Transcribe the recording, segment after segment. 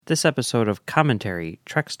This episode of Commentary,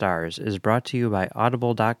 Trek Stars, is brought to you by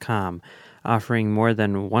Audible.com, offering more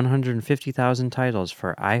than 150,000 titles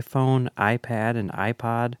for iPhone, iPad, and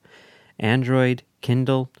iPod, Android,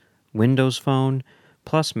 Kindle, Windows Phone,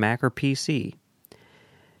 plus Mac or PC.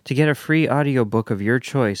 To get a free audiobook of your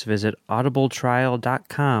choice, visit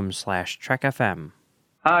audibletrial.com/trekfm.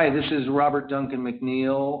 Hi, this is Robert Duncan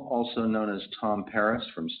McNeil, also known as Tom Paris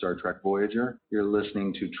from Star Trek Voyager. You're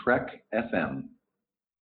listening to Trek FM.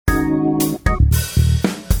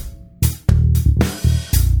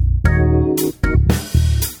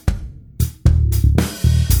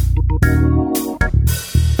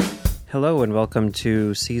 Hello and welcome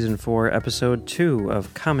to Season 4, Episode 2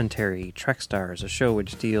 of Commentary, Trek Stars, a show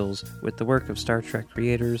which deals with the work of Star Trek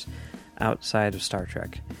creators outside of Star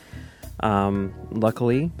Trek.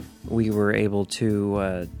 Luckily, we were able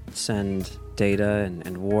to send Data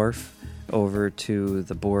and Worf over to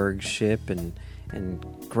the Borg ship and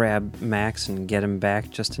grab Max and get him back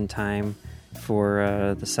just in time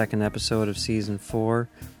for the second episode of Season 4.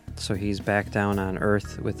 So he's back down on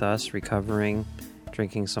Earth with us, recovering,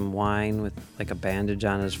 drinking some wine with like a bandage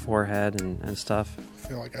on his forehead and stuff. I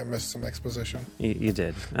feel like I missed some exposition. You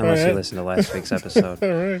did, unless you listened to last week's episode. All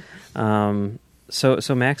right.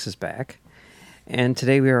 So Max is back, and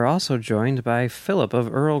today we are also joined by Phillip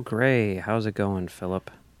of Earl Grey. How's it going,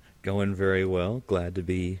 Phillip? Going very well. Glad to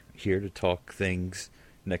be here to talk things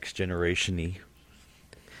next generation-y.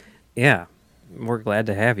 Yeah, we're glad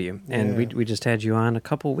to have you. And we just had you on a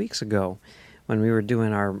couple weeks ago when we were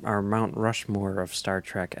doing our Mount Rushmore of Star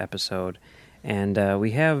Trek episode. And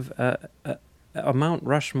we have a Mount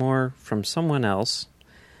Rushmore from someone else,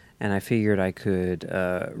 and I figured I could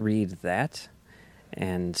read that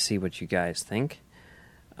and see what you guys think.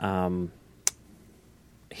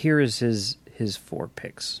 Here is his 4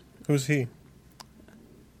 picks. Who's he?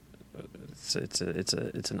 It's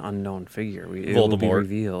an unknown figure. It Voldemort. will be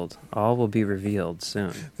revealed. All will be revealed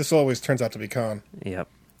soon. This always turns out to be Khan. Yep.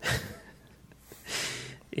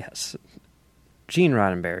 Yes. Gene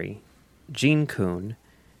Roddenberry, Gene Kuhn,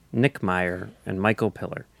 Nick Meyer, and Michael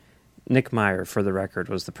Piller. Nick Meyer, for the record,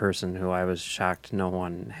 was the person who I was shocked no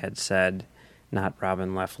one had said, not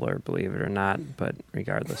Robin Leffler, believe it or not, but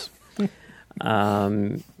regardless.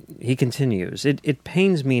 He continues, It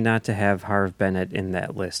pains me not to have Harve Bennett in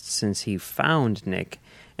that list, since he found Nick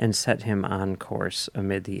and set him on course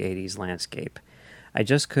amid the 80s landscape. I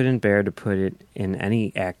just couldn't bear to put it in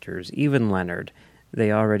any actors, even Leonard.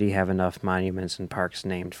 They already have enough monuments and parks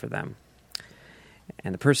named for them.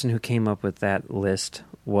 And the person who came up with that list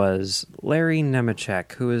was Larry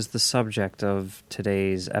Nemecek, who is the subject of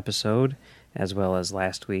today's episode, as well as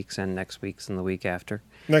last week's and next week's and the week after.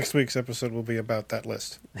 Next week's episode will be about that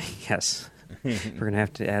list. Yes. We're going to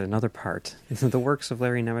have to add another part. The Works of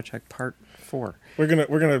Larry Nemecek, Part 4. We're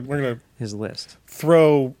gonna His list.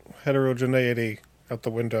 throw heterogeneity out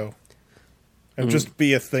the window and just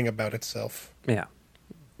be a thing about itself. Yeah.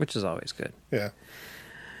 Which is always good. Yeah.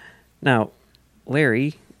 Now,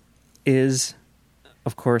 Larry is,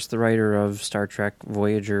 of course, the writer of Star Trek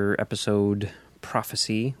Voyager episode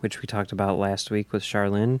Prophecy, which we talked about last week with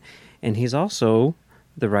Charlene, and he's also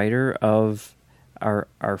the writer of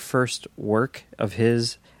our first work of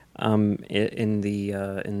his in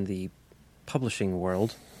the publishing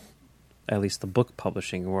world, at least the book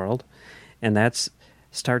publishing world, and that's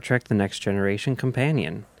Star Trek: The Next Generation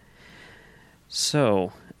Companion.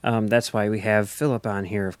 So that's why we have Phillip on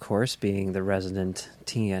here, of course, being the resident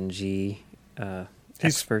TNG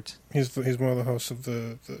expert. He's one of the hosts of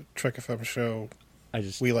the Trek FM show.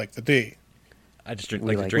 We Like the D. I just drink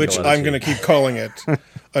which a lot of I'm tea. going to keep calling it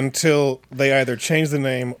until they either change the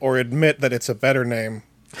name or admit that it's a better name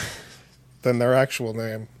than their actual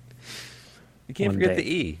name. You can't One forget day.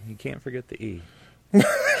 the E. You can't forget the E.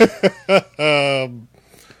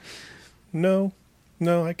 No,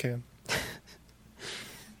 I can.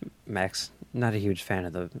 Max, not a huge fan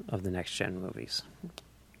of the Next Gen movies,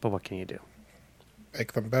 but what can you do?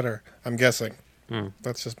 Make them better, I'm guessing.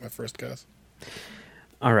 That's just my first guess.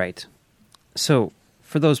 All right. So,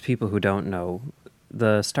 for those people who don't know,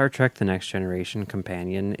 the Star Trek: The Next Generation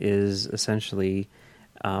Companion is essentially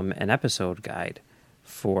an episode guide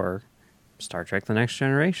for Star Trek: The Next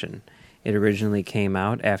Generation. It originally came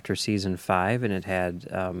out after Season 5, and it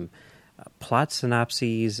had plot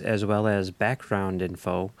synopses as well as background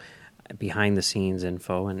info, behind-the-scenes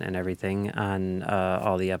info and everything on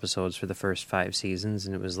all the episodes for the first 5 seasons,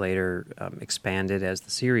 and it was later expanded as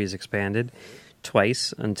the series expanded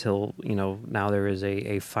twice until, now there is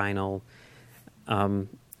a final... I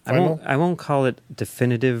won't call it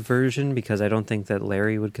definitive version because I don't think that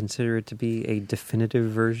Larry would consider it to be a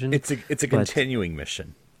definitive version. It's a continuing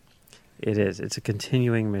mission. It is. It's a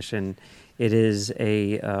continuing mission. It is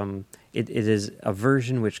it is a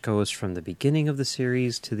version which goes from the beginning of the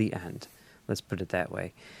series to the end. Let's put it that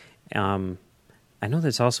way. I know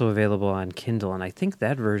that's also available on Kindle, and I think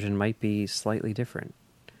that version might be slightly different.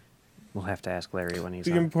 We'll have to ask Larry when he's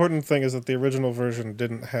The on. important thing is that the original version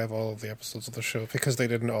didn't have all of the episodes of the show because they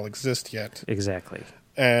didn't all exist yet. Exactly.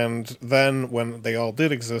 And then when they all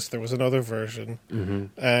did exist, there was another version. Mm-hmm.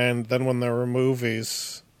 And then when there were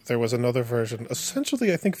movies, there was another version.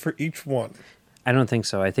 Essentially, I think, for each one. I don't think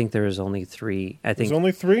so. I think there was only 3. There's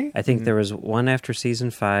only 3? I think there was one after Season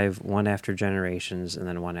 5, one after Generations, and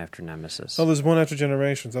then one after Nemesis. Oh, there's one after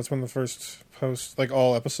Generations. That's when the first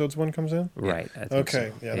all episodes one comes in? Right. I think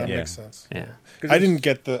Okay, so. yeah, that makes sense. Yeah. I didn't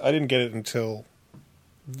get it until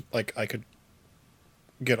like I could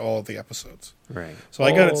get all of the episodes. Right. So I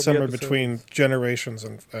got it All the somewhere episodes. between Generations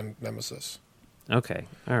and Nemesis. Okay.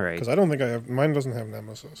 All right. Because I don't think mine doesn't have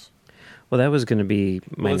Nemesis. Well, that was going to be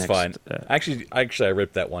my Well, that's next. fine. Actually, I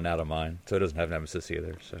ripped that one out of mine, so it doesn't have Nemesis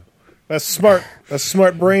either. So That's smart. That's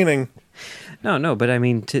smart braining. No, but I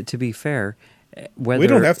mean, to be fair, whether We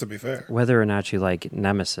don't have to be fair. whether or not you like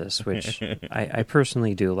Nemesis, which I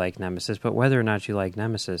personally do like Nemesis, but whether or not you like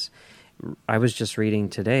Nemesis, I was just reading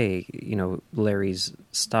today, Larry's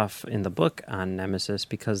stuff in the book on Nemesis,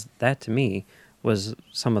 because that to me was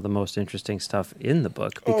some of the most interesting stuff in the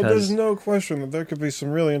book. Because There's no question that there could be some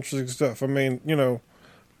really interesting stuff. I mean,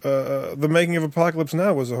 the making of Apocalypse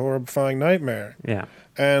Now was a horrifying nightmare. yeah,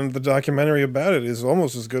 And the documentary about it is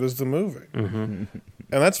almost as good as the movie. mm-hmm.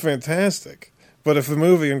 And that's fantastic. But if the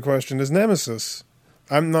movie in question is Nemesis,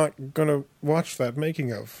 I'm not going to watch that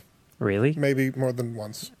making of. Really, Maybe more than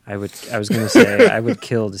once. I was going to say I would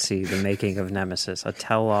kill to see the making of Nemesis, a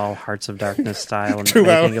tell-all Hearts of Darkness style 2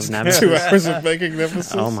 making hours, of Nemesis. 2 hours of making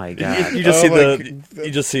Nemesis. Oh my god! you just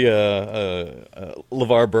Oh, see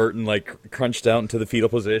LeVar Burton like crunched out into the fetal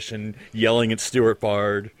position, yelling at Stuart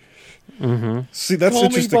Bard. Mm-hmm. See, that's Call me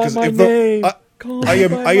interesting by because my if name. the Call I me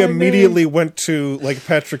by my immediately name. went to like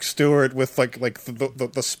Patrick Stewart with like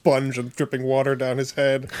the sponge and dripping water down his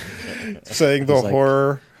head, saying the He's like-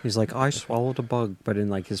 horror. He's like, I swallowed a bug, but in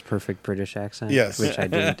like his perfect British accent, Yes. which I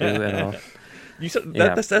didn't do at all. You said,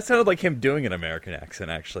 Yeah. that sounded like him doing an American accent.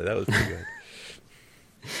 Actually, that was pretty good.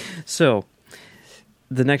 So,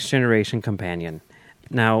 the Next Generation Companion.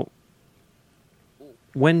 Now,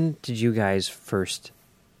 when did you guys first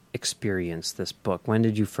experience this book? When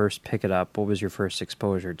did you first pick it up? What was your first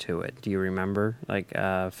exposure to it? Do you remember? Like,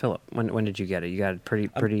 Philip, when did you get it? You got it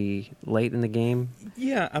pretty late in the game?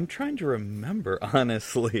 Yeah, I'm trying to remember,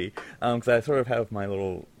 honestly, because I sort of have my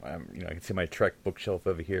little, I can see my Trek bookshelf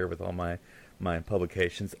over here with all my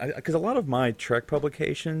publications. Because a lot of my Trek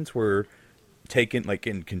publications were taken, like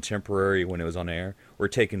in contemporary when it was on air, were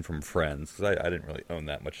taken from friends, because I didn't really own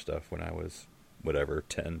that much stuff when I was,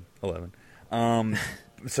 10, 11.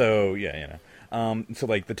 So, yeah, so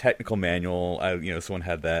like the technical manual, someone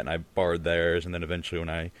had that, and I borrowed theirs, and then eventually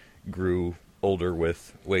when I grew older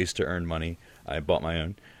with ways to earn money, I bought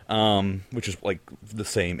my own, which is like the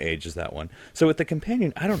same age as that one. So with the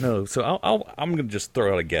companion, I don't know. So I'm going to just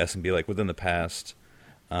throw out a guess and be like within the past,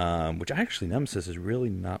 which actually Nemesis is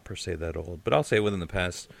really not per se that old, but I'll say within the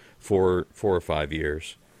past 4 or 5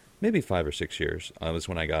 years, maybe 5 or 6 years, was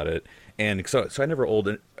when I got it. And so I never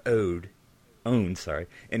owned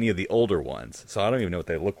any of the older ones, so I don't even know what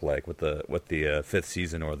they look like, what the fifth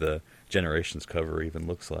season or the Generations cover even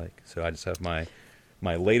looks like. So I just have my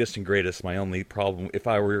latest and greatest. My only problem, if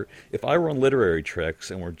I were on Literary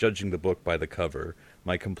Tricks and we're judging the book by the cover,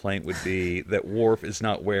 my complaint would be that Worf is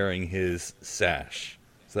not wearing his sash.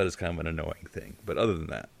 So that is kind of an annoying thing. But other than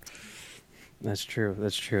that, That's true.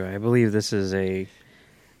 I believe this is a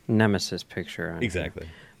Nemesis picture. On here. exactly.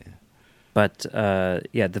 But,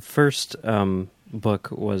 the first book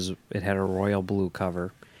it had a royal blue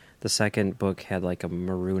cover. The second book had like a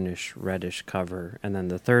maroonish, reddish cover. And then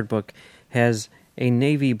the third book has a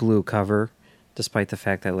navy blue cover, despite the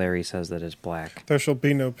fact that Larry says that it's black. There shall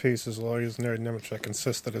be no peace as long as Larry Nemecek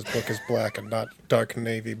insists that his book is black and not dark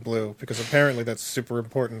navy blue, because apparently that's super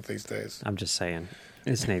important these days. I'm just saying.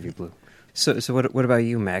 It's navy blue. So what about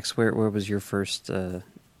you, Max? Where was your first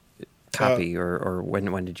copy, or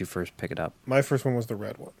when did you first pick it up? My first one was the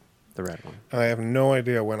red one. The red one. And I have no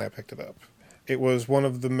idea when I picked it up. It was one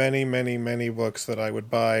of the many, many, many books that I would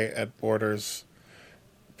buy at Borders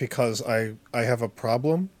because I have a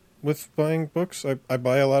problem with buying books. I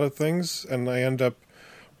buy a lot of things, and I end up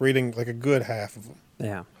reading like a good half of them.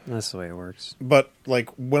 Yeah, that's the way it works. But like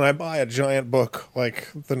when I buy a giant book like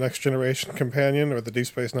the Next Generation Companion or the Deep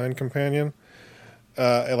Space Nine Companion,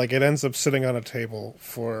 like it ends up sitting on a table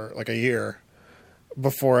for like a year,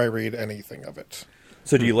 before I read anything of it.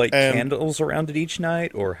 So do you light candles around it each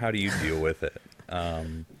night, or how do you deal with it?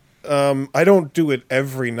 I don't do it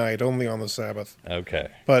every night, only on the Sabbath. Okay.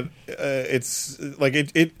 But it's like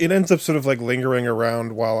it ends up sort of like lingering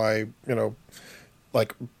around while I,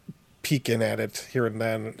 like peek in at it here and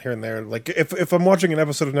there. Like if I'm watching an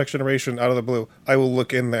episode of Next Generation out of the blue, I will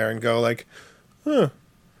look in there and go like, huh,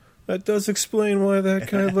 that does explain why that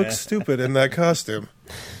guy looks stupid in that costume.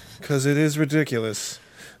 Because it is ridiculous.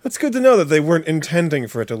 That's good to know that they weren't intending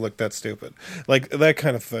for it to look that stupid. Like, that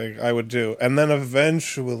kind of thing I would do. And then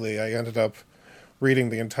eventually I ended up reading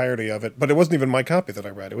the entirety of it. But it wasn't even my copy that I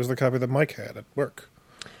read. It was the copy that Mike had at work.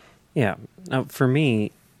 Yeah. Now, for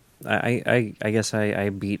me, I guess I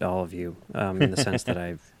beat all of you in the sense that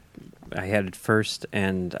I had it first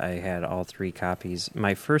and I had all 3 copies.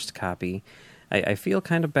 My first copy, I feel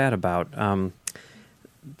kind of bad about.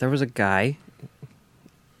 There was a guy,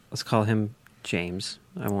 let's call him James.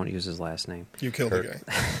 I won't use his last name. You killed the guy.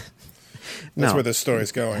 That's where this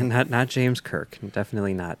story's going. Not James Kirk,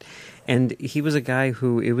 definitely not. And he was a guy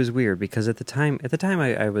who, it was weird because at the time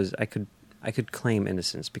I could claim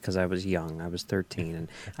innocence because I was young. I was 13 and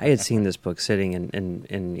I had seen this book sitting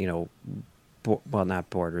in well, not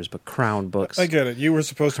Borders, but Crown Books. I get it. You were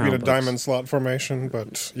supposed to be in a Books. diamond slot formation,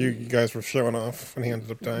 but you guys were showing off, and he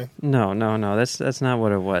ended up dying. No, that's not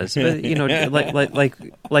what it was. But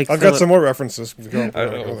like I've got some more references.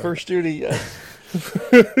 First duty, yes.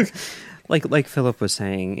 like Philip was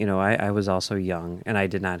saying, I was also young, and I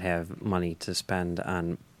did not have money to spend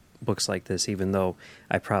on books like this, even though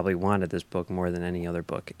I probably wanted this book more than any other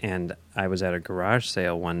book. And I was at a garage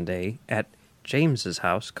sale one day at James's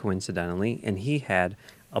house, coincidentally, and he had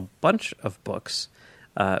a bunch of books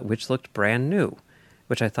which looked brand new,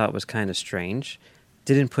 which I thought was kind of strange.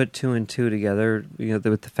 Didn't put 2 and 2 together,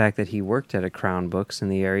 with the fact that he worked at a Crown Books in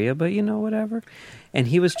the area, but whatever. And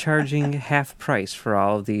he was charging half price for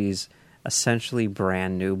all of these essentially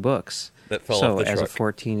brand new books. That fell off the truck. So as a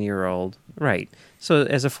 14-year-old, right. So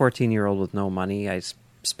as a 14-year-old with no money, I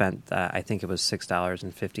spent, I think it was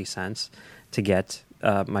 $6.50 to get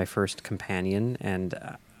my first companion,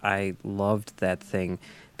 and I loved that thing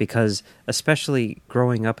because, especially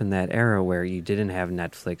growing up in that era where you didn't have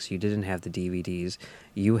Netflix, you didn't have the DVDs,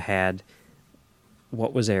 you had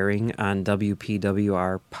what was airing on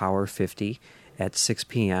WPWR Power 50 at 6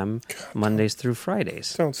 p.m. Mondays through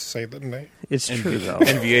Fridays. Don't say the name. It's true, though.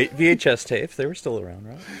 And VHS tapes, they were still around,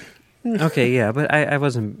 right? Okay, yeah, but I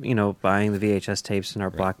wasn't, buying the VHS tapes, and our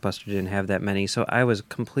Blockbuster didn't have that many, so I was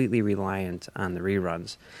completely reliant on the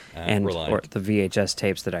reruns or the VHS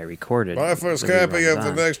tapes that I recorded. My first copy of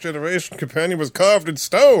The Next Generation Companion was carved in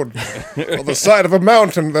stone on the side of a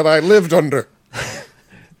mountain that I lived under.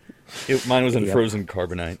 Mine was in frozen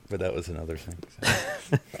carbonite, but that was another thing.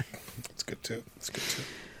 So. It's good too.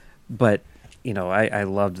 But I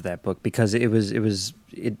loved that book because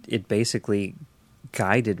it basically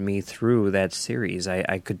guided me through that series.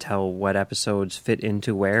 I could tell what episodes fit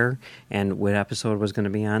into where and what episode was going to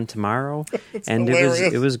be on tomorrow, and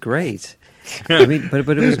hilarious. it was great. I mean, but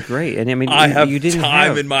it was great, and I mean, I have you didn't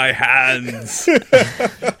time in my hands.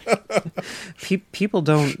 People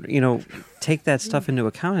don't take that stuff into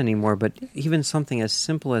account anymore. But even something as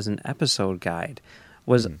simple as an episode guide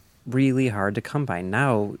was really hard to come by.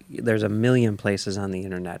 Now there's a million places on the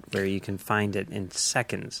internet where you can find it in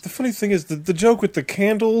seconds. The funny thing is the joke with the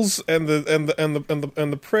candles and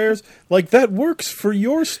the prayers, like that works for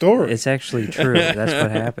your story. It's actually true. That's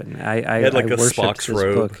what happened. I had like a worshipped Spock's this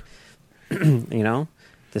robe. book.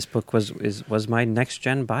 This book was my next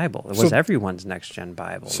gen Bible. It was everyone's next gen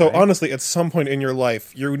Bible. So right? honestly, at some point in your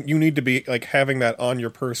life, you need to be like having that on your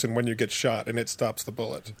person when you get shot, and it stops the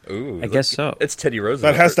bullet. Ooh, I guess so. It's Teddy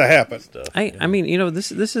Roosevelt. That has to happen. Stuff. I mean,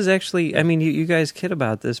 this is actually. I mean, you guys kid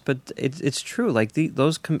about this, but it's true. Like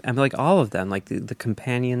like all of them, like the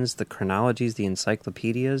companions, the chronologies, the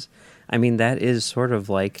encyclopedias. I mean, that is sort of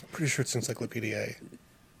like. Pretty sure it's Encyclopedia.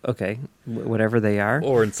 Okay, whatever they are,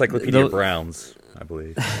 Or Encyclopedia Browns, I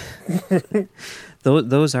believe.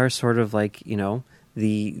 Those are sort of like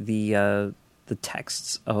the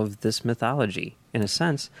texts of this mythology in a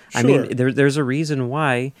sense. Sure. I mean, there's a reason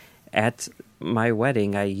why at my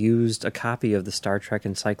wedding I used a copy of the Star Trek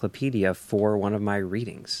Encyclopedia for one of my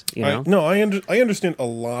readings. I understand a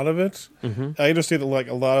lot of it. Mm-hmm. I understand like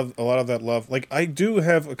a lot of that love. Like I do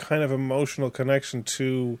have a kind of emotional connection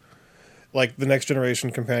to like the Next Generation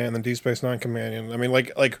Companion and Deep Space Nine Companion. I mean,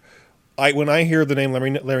 when I hear the name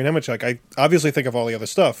Larry Nemecek, I obviously think of all the other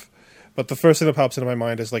stuff, but the first thing that pops into my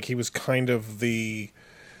mind is like he was kind of the,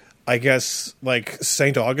 I guess, like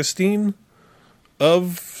Saint Augustine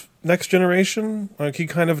of Next Generation. Like, he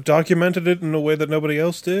kind of documented it in a way that nobody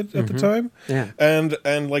else did at the time. Yeah. And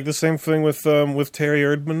like the same thing with Terry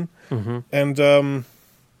Erdmann and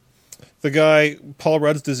the guy Paul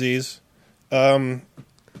Rudd's disease. But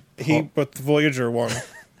the Voyager one.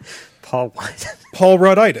 Paul what? Paul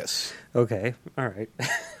Rudditis. Okay, all right.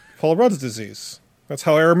 Paul Rudd's disease. That's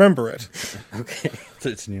how I remember it. Okay.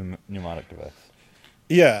 It's a mnemonic device.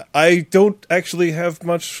 Yeah, I don't actually have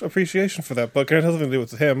much appreciation for that book. It has nothing to do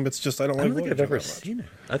with him. It's just I don't think Voyager I've ever that much. seen it.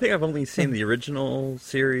 I think I've only seen the original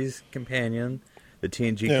series companion, the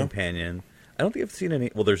TNG companion. I don't think I've seen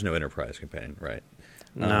any. Well, there's no Enterprise companion, right?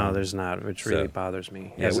 No, there's not, which really bothers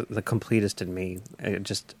me. Yeah, As the completist in me, it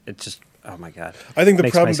just, oh my god. I think the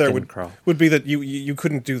Makes problem my there skin would be that you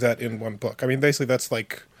couldn't do that in one book. I mean, basically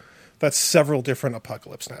that's several different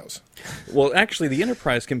Apocalypse Nows. Well, actually, the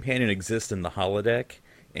Enterprise companion exists in the holodeck,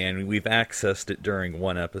 and we've accessed it during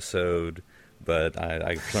one episode, but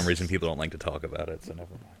for some reason people don't like to talk about it, so never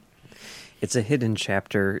mind. It's a hidden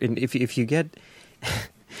chapter, and if you get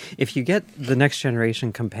if you get the Next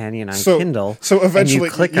Generation companion on Kindle, so eventually and you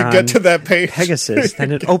click you on get to that page, Pegasus,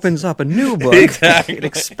 then it opens up a new book. Exactly. It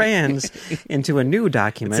expands into a new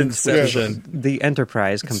document. It's Inception. The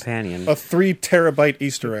Enterprise companion. a 3 terabyte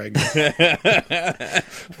Easter egg.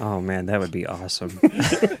 Oh man, that would be awesome.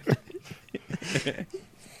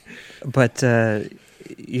 But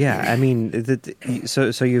yeah, I mean,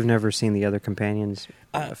 so you've never seen the other companions,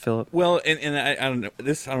 Philip? Well, and I don't know. I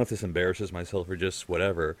don't know if this embarrasses myself or just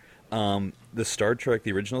whatever. The Star Trek,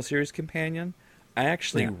 the original series companion, I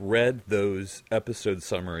actually read those episode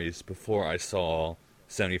summaries before I saw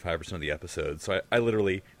 75% of the episodes. So I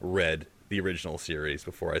literally read the original series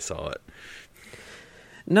before I saw it.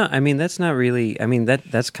 No, I mean that's not really. I mean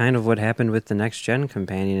that's kind of what happened with the Next Gen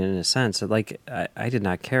companion in a sense. Like I did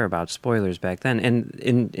not care about spoilers back then, and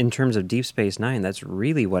in terms of Deep Space Nine, that's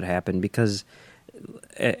really what happened because,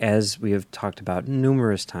 as we have talked about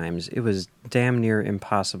numerous times, it was damn near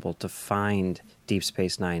impossible to find Deep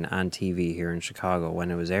Space Nine on TV here in Chicago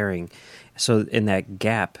when it was airing. So in that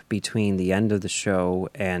gap between the end of the show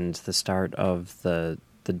and the start of the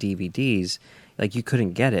DVDs, like you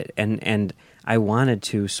couldn't get it, and I wanted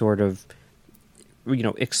to sort of,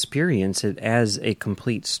 experience it as a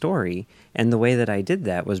complete story, and the way that I did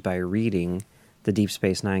that was by reading the Deep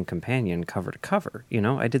Space Nine companion cover to cover.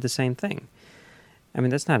 I did the same thing. I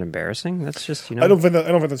mean, that's not embarrassing. That's just, I don't think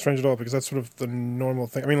that's strange at all because that's sort of the normal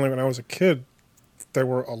thing. I mean, like when I was a kid, there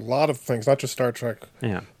were a lot of things, not just Star Trek,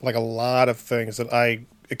 like a lot of things that I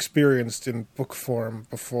experienced in book form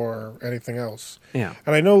before anything else. Yeah.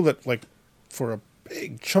 And I know that, like, for a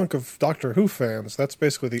big chunk of Doctor Who fans, that's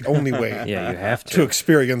basically the only way you have to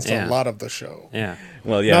experience a lot of the show. Yeah.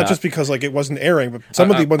 Well, yeah. Not just because, like, it wasn't airing, but some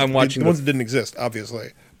of the ones, the ones that didn't exist,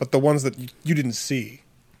 obviously, but the ones that you didn't see.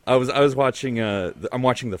 I was watching. I'm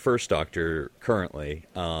watching the first Doctor currently,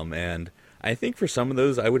 and I think for some of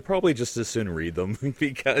those, I would probably just as soon read them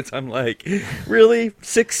because I'm like, really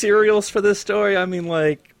 6 serials for this story? I mean,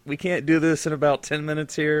 like, we can't do this in about 10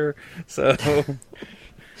 minutes here, so.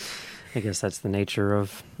 I guess that's the nature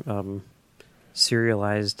of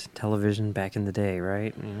serialized television back in the day,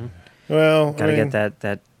 right? Well, gotta get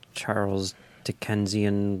that Charles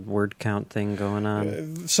Dickensian word count thing going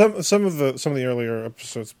on. Some of the earlier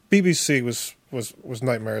episodes, BBC was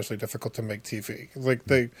nightmarishly difficult to make TV. Like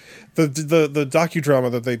the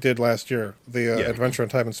docudrama that they did last year, the Adventure in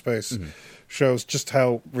Time and Space, shows just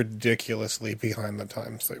how ridiculously behind the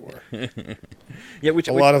times they were. Which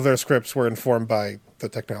a lot of their scripts were informed by the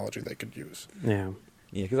technology they could use. Yeah.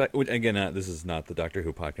 Yeah, because again, this is not the Doctor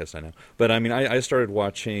Who podcast, I know, but I mean, I started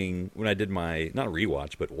watching when I did my not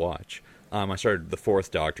rewatch but watch. I started the 4th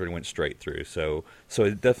Doctor and went straight through. So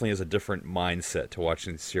it definitely is a different mindset to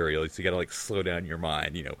watching serials. You got to like slow down your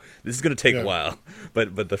mind. This is going to take a while.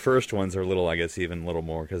 But the first ones are a little, I guess, even a little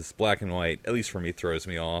more because black and white, at least for me, throws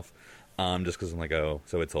me off. Just because I'm like, oh,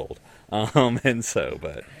 so it's old. So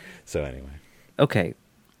anyway. Okay.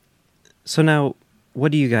 So now,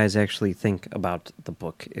 what do you guys actually think about the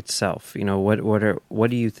book itself? What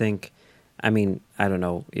do you think? I mean, I don't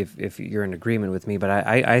know if you're in agreement with me, but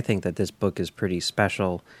I think that this book is pretty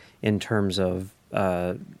special in terms of,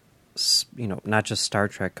 not just Star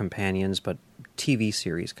Trek companions, but TV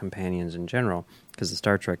series companions in general, because the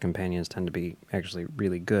Star Trek companions tend to be actually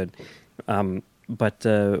really good. But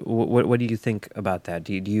what do you think about that?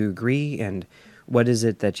 Do you agree? And what is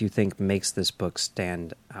it that you think makes this book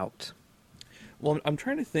stand out? Well, I'm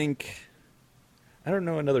trying to think. I don't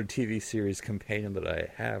know another TV series companion that I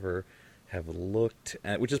have or have looked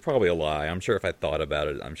at, which is probably a lie. I'm sure if I thought about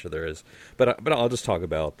it, I'm sure there is. But I'll just talk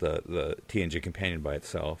about the TNG companion by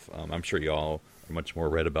itself. I'm sure you all much more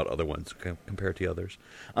read about other ones compared to others.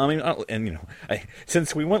 I mean, and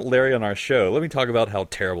since we want Larry on our show, let me talk about how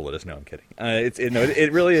terrible it is. No, I'm kidding.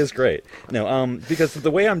 It really is great. No, because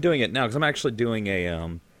the way I'm doing it now, because I'm actually doing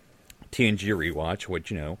a TNG rewatch,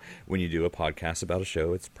 which when you do a podcast about a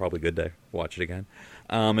show, it's probably good to watch it again.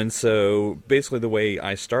 And so basically, the way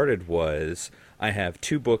I started was I have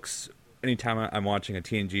 2 books. Anytime I'm watching a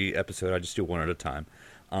TNG episode, I just do one at a time.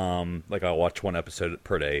 Like I'll watch 1 episode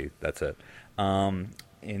per day. That's it.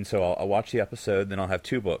 And so I'll watch the episode, then I'll have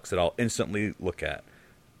 2 books that I'll instantly look at.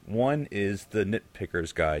 One is the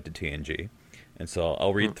Nitpicker's Guide to TNG, and so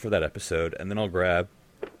I'll read for that episode, and then I'll grab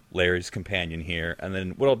Larry's companion here, and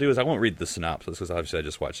then what I'll do is I won't read the synopsis because obviously I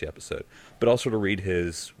just watched the episode, but I'll sort of read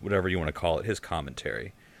his, whatever you want to call it, his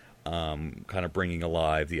commentary, kind of bringing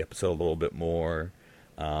alive the episode a little bit more.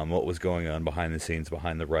 What was going on behind the scenes,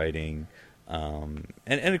 behind the writing. And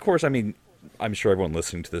of course, I mean, I'm sure everyone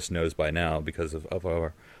listening to this knows by now because of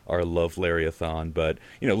our Love Larry-a-thon, but,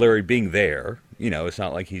 Larry being there, it's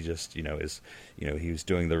not like he just, he was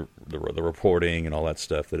doing the reporting and all that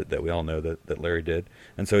stuff that we all know that Larry did.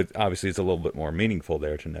 And so obviously it's a little bit more meaningful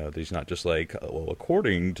there to know that he's not just like, well,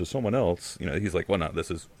 according to someone else, he's like, well, no,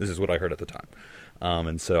 this is what I heard at the time.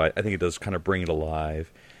 And so I think it does kind of bring it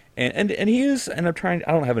alive. And he is, and I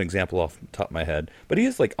don't have an example off the top of my head, but he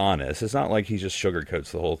is, like, honest. It's not like he just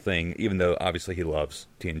sugarcoats the whole thing, even though, obviously, he loves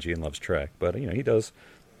TNG and loves Trek. But, he does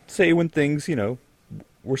say when things,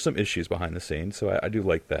 were some issues behind the scenes, so I do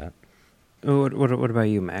like that. What about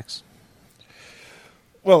you, Max?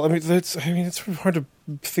 Well, I mean, it's hard to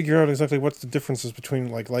figure out exactly what the differences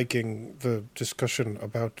between, like, liking the discussion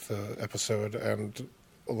about the episode and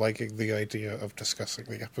liking the idea of discussing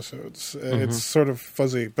the episodes. It's sort of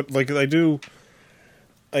fuzzy, but like I do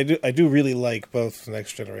really like both the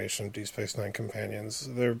Next Generation Deep Space Nine companions.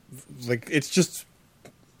 They're like, it's just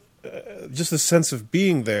the sense of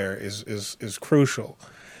being there is crucial,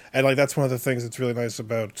 and like that's one of the things that's really nice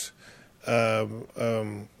about These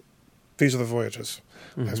Are the Voyages.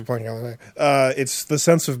 I was playing LNA. It's the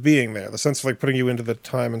sense of being there, the sense of like putting you into the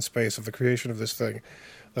time and space of the creation of this thing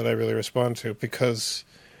that I really respond to, because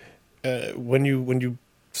when you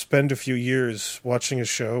spend a few years watching a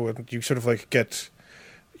show and you sort of like get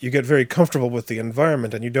very comfortable with the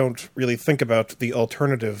environment and you don't really think about the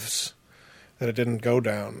alternatives that it didn't go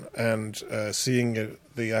down, and seeing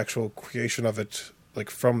the actual creation of it like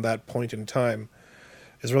from that point in time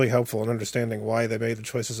is really helpful in understanding why they made the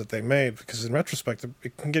choices that they made, because in retrospect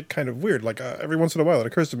it can get kind of weird. Like every once in a while it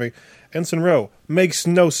occurs to me, Ensign Ro makes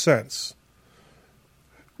no sense.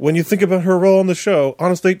 When you think about her role on the show,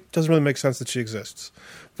 honestly, it doesn't really make sense that she exists.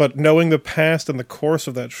 But knowing the past and the course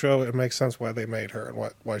of that show, it makes sense why they made her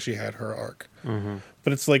and why she had her arc.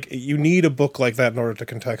 But it's like, you need a book like that in order to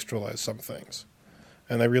contextualize some things.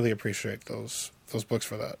 And I really appreciate those books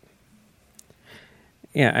for that.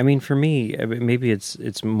 Yeah, I mean, for me, maybe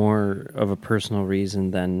it's more of a personal reason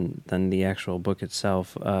than the actual book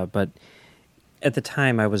itself. But at the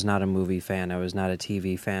time, I was not a movie fan. I was not a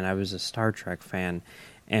TV fan. I was a Star Trek fan.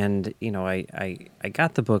 And, I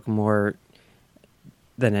got the book more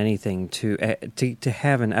than anything to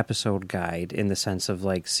have an episode guide, in the sense of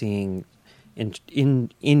like seeing in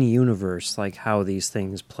universe like how these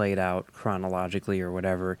things played out chronologically or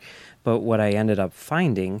whatever. But what I ended up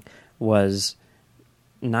finding was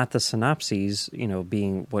not the synopses,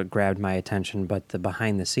 being what grabbed my attention, but the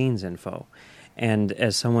behind the scenes info. And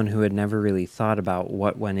as someone who had never really thought about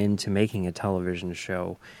what went into making a television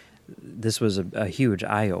show, this was a huge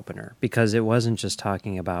eye-opener, because it wasn't just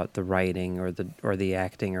talking about the writing or the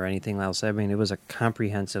acting or anything else. I mean, it was a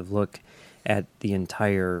comprehensive look at the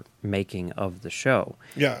entire making of the show.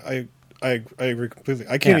 Yeah, I agree completely.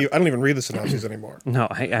 I don't even read the synopses anymore. No,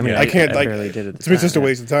 I mean, I can't. I barely did it. To me, it's just a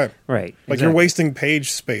waste of time. Right. Like you're wasting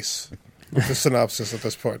page space with the synopsis at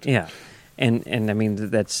this point. Yeah, and I mean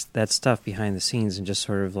that's stuff behind the scenes, and just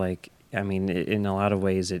sort of like, I mean, in a lot of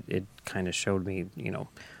ways, it kind of showed me,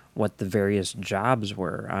 what the various jobs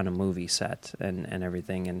were on a movie set and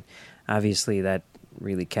everything. And obviously that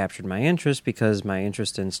really captured my interest, because my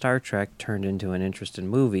interest in Star Trek turned into an interest in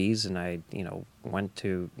movies, and I, went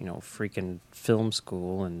to, freaking film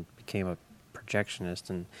school and became a projectionist,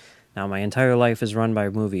 and now my entire life is run by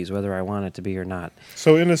movies, whether I want it to be or not.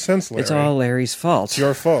 So in a sense, Larry, it's all Larry's fault. It's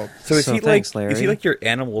your fault. So is he thanks, like Larry. Is he like your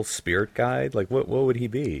animal spirit guide? Like what would he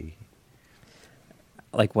be?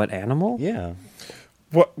 Like what animal? Yeah.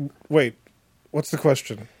 What? Wait, what's the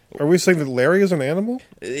question? Are we saying that Larry is an animal?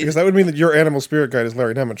 Because that would mean that your animal spirit guide is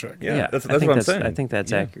Larry Nemecek. Yeah, that's what I'm saying. I think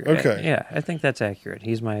that's accurate. Okay. Yeah, I think that's accurate.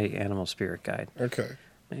 He's my animal spirit guide. Okay.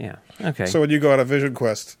 Yeah. Okay. So when you go on a vision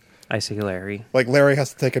quest, I see Larry. Like Larry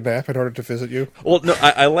has to take a nap in order to visit you. Well, no,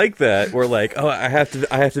 I like that. We're like, oh, I have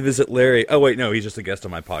to visit Larry. Oh, wait, no, he's just a guest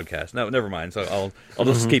on my podcast. No, never mind. So I'll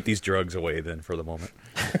just keep these drugs away then for the moment.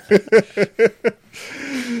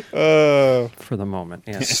 For the moment,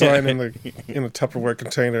 yeah. Sign in a Tupperware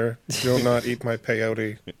container. Do not eat my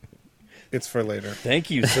peyote. It's for later. Thank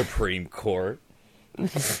you, Supreme Court.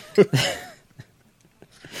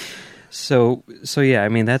 So yeah, I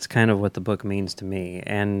mean that's kind of what the book means to me,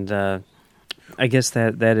 and I guess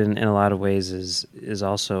that in a lot of ways is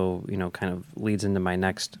also kind of leads into my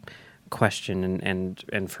next question,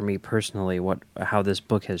 and for me personally, how this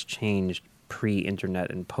book has changed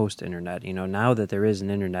pre-internet and post-internet. Now that there is an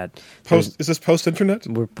internet, is this post-internet?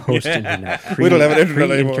 We're post-internet. We don't have an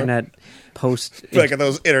internet anymore. Pre-internet, post. Like in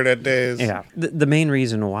those internet days. Yeah. The main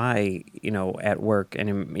reason why, at work,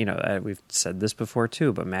 and, we've said this before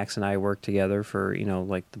too, but Max and I worked together for,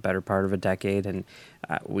 like the better part of a decade, and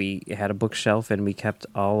we had a bookshelf, and we kept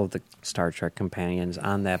all of the Star Trek companions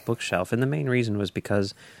on that bookshelf. And the main reason was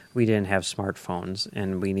because we didn't have smartphones,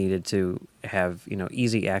 and we needed to have,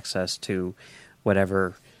 easy access to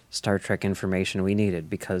whatever Star Trek information we needed,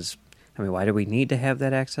 because why do we need to have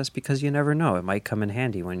that access? Because you never know. It might come in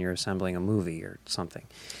handy when you're assembling a movie or something.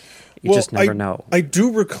 You just never know. I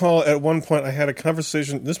do recall at one point I had a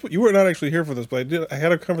conversation. You were not actually here for this, but I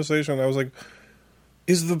had a conversation, and I was like,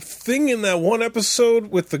 is the thing in that one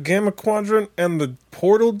episode with the Gamma Quadrant and the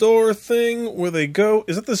portal door thing where they go,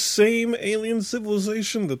 is it the same alien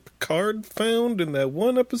civilization that Picard found in that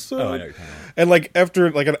one episode? Oh, I know you're talking about. And after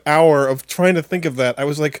an hour of trying to think of that, I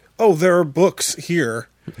was like, oh, there are books here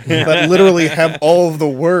that literally have all of the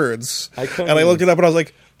words. Iconian. And I looked it up and I was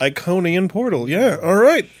like, Iconian portal. Yeah, all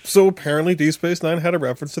right. So apparently Deep Space Nine had a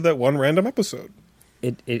reference to that one random episode.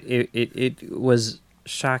 It was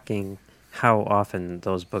shocking how often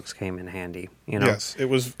those books came in handy. Yes, it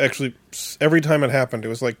was actually every time it happened. It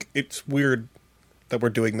was like, it's weird that we're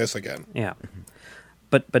doing this again. Yeah,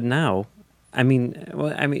 but now,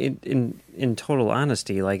 in total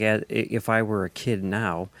honesty, if I were a kid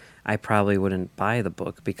now, I probably wouldn't buy the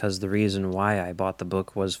book, because the reason why I bought the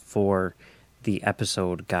book was for the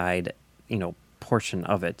episode guide, portion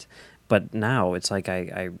of it. But now it's like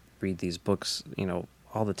I read these books,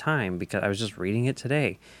 all the time, because I was just reading it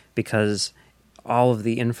today, because all of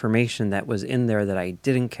the information that was in there that I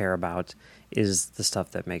didn't care about is the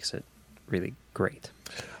stuff that makes it really great.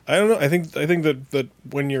 I don't know. I think that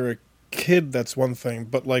when you're a kid, that's one thing,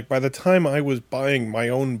 but by the time I was buying my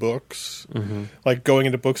own books, going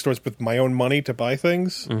into bookstores with my own money to buy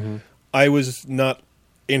things, I was not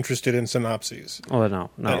interested in synopses. Oh no,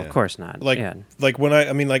 of course not. When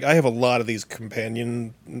I have a lot of these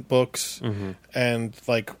companion books, and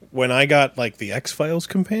when I got the X-Files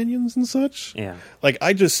companions and such,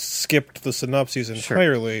 I just skipped the synopses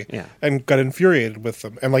entirely, and got infuriated with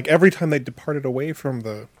them. And every time they departed away from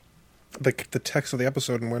the text of the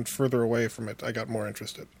episode and went further away from it, I got more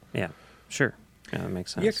interested. Yeah, sure. Yeah, that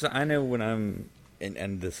makes sense. Yeah, because I know when I'm...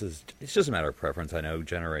 And it's just a matter of preference. I know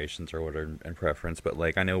generations or whatever and preference, but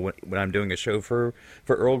I know when I'm doing a show for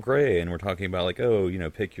Earl Grey, and we're talking about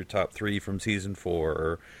pick your top 3 from season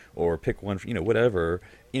 4, or pick one, whatever.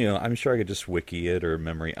 I'm sure I could just wiki it or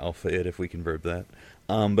memory alpha it if we can verb that.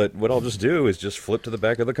 But what I'll just do is just flip to the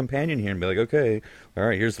back of the companion here and be like, okay, all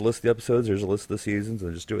right, here's the list of the episodes, here's a list of the seasons,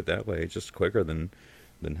 and just do it that way. It's just quicker than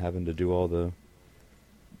having to do all the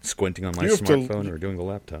squinting on my smartphone or doing the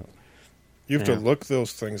laptop. You have to look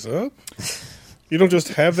those things up? You don't just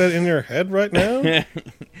have that in your head right now?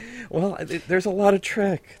 Well, there's a lot of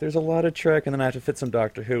Trek. And then I have to fit some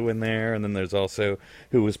Doctor Who in there, and then there's also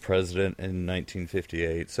who was president in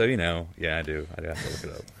 1958. So, yeah, I do. I have to look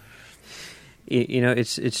it up.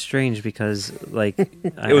 It's strange because, it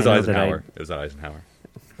was Eisenhower. It was Eisenhower.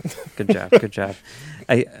 Good job.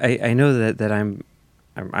 I know that I'm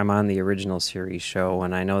on the original series show,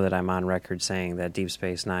 and I know that I'm on record saying that Deep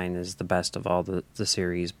Space Nine is the best of all the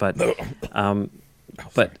series, but go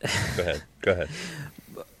ahead.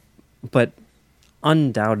 But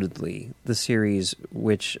undoubtedly, the series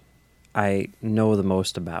which I know the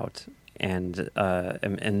most about and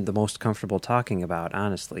the most comfortable talking about,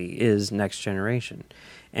 honestly, is Next Generation,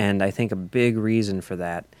 and I think a big reason for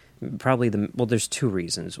that. There's 2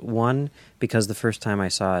 reasons. One, because the first time I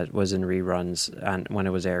saw it was in reruns when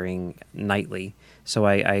it was airing nightly, so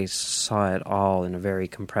I saw it all in a very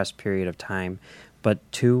compressed period of time. But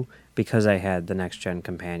 2, because I had the Next Gen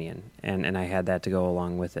companion, and I had that to go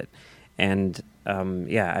along with it. And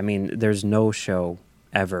there's no show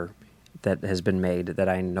ever that has been made that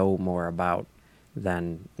I know more about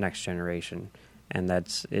than Next Generation, and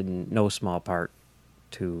that's in no small part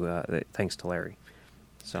to thanks to Larry.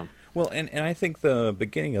 So, Well, and I think the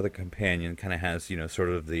beginning of the companion kind of has, sort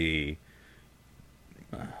of the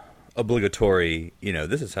obligatory,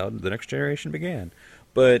 this is how the next generation began.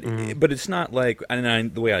 But it's not like,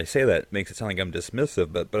 and the way I say that makes it sound like I'm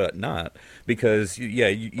dismissive, but not, because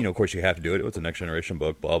of course you have to do it. It's a next generation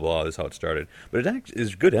book, blah blah. This is how it started. But it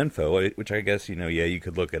is good info, which I guess you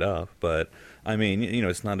could look it up. But I mean,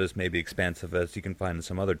 it's not as maybe expansive as you can find in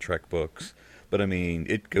some other Trek books. But I mean,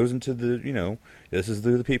 it goes into the this is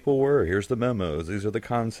who the people were. Here's the memos. These are the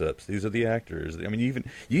concepts. These are the actors. I mean, you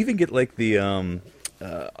even get like the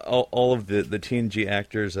all of the TNG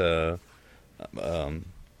actors.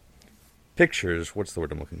 Pictures. What's the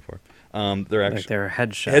word I'm looking for? They're actually like their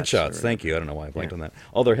headshots. Headshots. Thank you. I don't know why I blanked on that.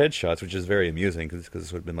 All their headshots, which is very amusing because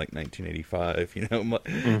this would have been like 1985,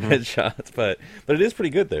 headshots. But it is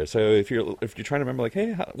pretty good there. So if you're trying to remember, like,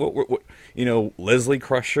 hey, what Leslie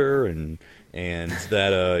Crusher and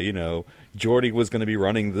that Geordi was going to be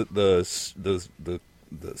running the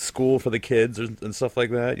school for the kids and stuff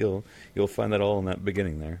like that, you'll find that all in that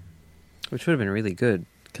beginning there. Which would have been really good,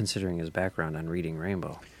 considering his background on Reading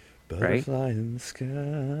Rainbow. Butterfly in the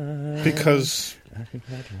sky. Because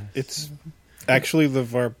it's actually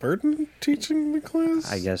LeVar Burton teaching the class?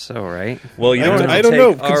 I guess so, right? Well, you don't have to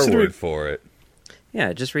take our word for it.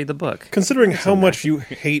 Yeah, just read the book. Considering how much you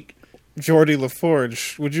hate Geordi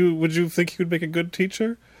LaForge, would you think he would make a good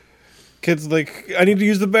teacher? Kid's like, I need to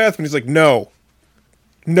use the bathroom. He's like, no,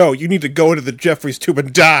 you need to go into the Jeffries tube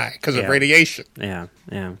and die because of radiation. Yeah.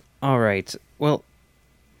 All right. Well,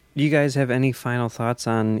 do you guys have any final thoughts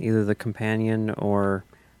on either the companion or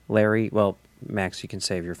Larry? Well, Max, you can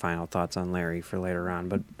save your final thoughts on Larry for later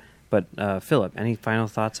on. But Philip, any final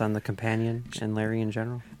thoughts on the companion and Larry in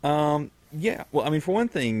general? Yeah. Well, I mean, for one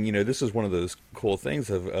thing, this is one of those cool things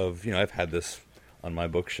of I've had this on my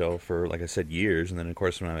bookshelf for, like I said, years. And then, of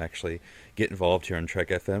course, when I actually get involved here on Trek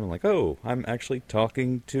FM, I'm like, oh, I'm actually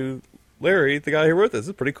talking to Larry, the guy who wrote this.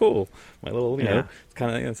 Is pretty cool. My little, it's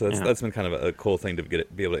kind of, so that's been kind of a cool thing to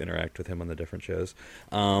be able to interact with him on the different shows,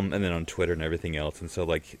 and then on Twitter and everything else. And so,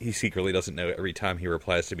 like, he secretly doesn't know every time he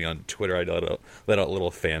replies to me on Twitter, I let out a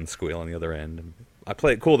little fan squeal on the other end. And I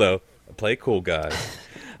play it cool though. I play it cool, guys.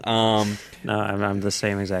 No, I'm the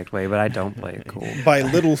same exact way, but I don't play it cool. By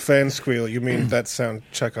little fan squeal, you mean that sound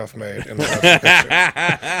Chekhov made in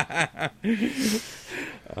the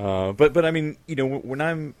But I mean, when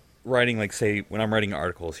I'm writing, like, say, when I'm writing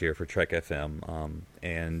articles here for Trek FM,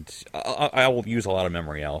 and I will use a lot of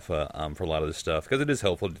Memory Alpha for a lot of this stuff, because it is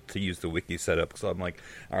helpful to use the wiki setup. So I'm like,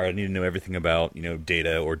 all right, I need to know everything about,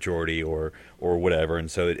 Data or Geordi or whatever,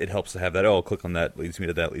 and so it helps to have that. Oh, click on that, leads me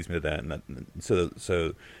to that, and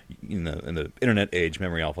so in the internet age,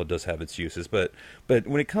 Memory Alpha does have its uses. But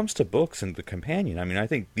when it comes to books and the companion, I mean, I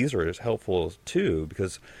think these are as helpful too,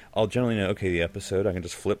 because I'll generally know, okay, the episode, I can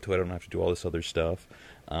just flip to it, I don't have to do all this other stuff.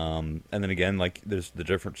 And then again, like, there's the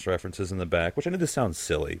different references in the back, which I know this sounds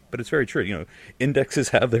silly, but it's very true. Indexes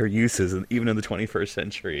have their uses, even in the 21st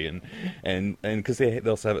century, and because they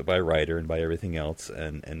also have it by writer and by everything else,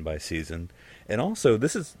 and by season. And also,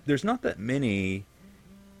 there's not that many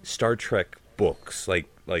Star Trek books, like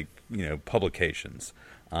publications.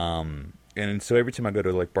 And so every time I go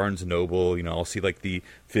to, like, Barnes & Noble, I'll see, like, the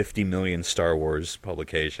 50 million Star Wars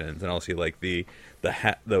publications, and I'll see, like, the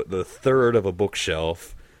third of a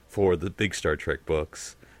bookshelf for the big Star Trek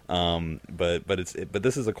books. But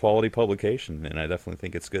this is a quality publication, and I definitely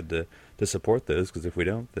think it's good to support those, because if we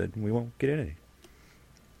don't, then we won't get any.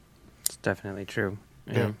 It's definitely true.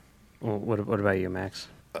 Yeah. Well, what about you, Max?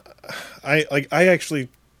 I actually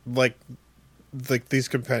like these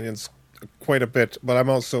companions quite a bit, but I'm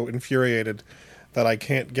also infuriated that I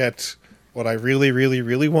can't get what I really, really,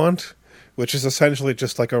 really want, which is essentially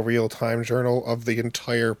just like a real-time journal of the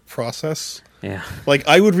entire process. Yeah. Like,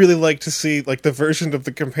 I would really like to see, like, the version of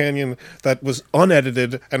the companion that was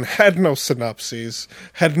unedited and had no synopses,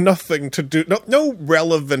 had nothing to do, no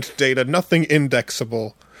relevant data, nothing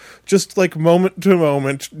indexable. Just, like,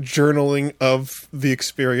 moment-to-moment journaling of the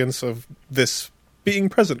experience of this being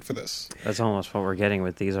present for this. That's almost what we're getting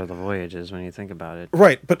with These Are the Voyages when you think about it.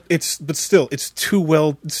 Right, but still it's too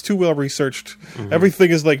well researched. Mm-hmm.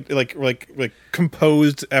 Everything is like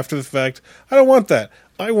composed after the fact. I don't want that.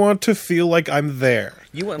 I want to feel like I'm there.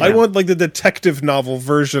 I want, like, the detective novel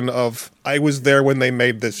version of I was there when they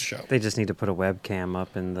made this show. They just need to put a webcam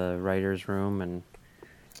up in the writer's room and...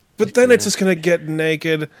 But then it's just gonna get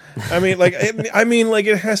naked. I mean,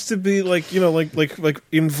 it has to be like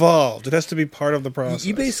involved. It has to be part of the process.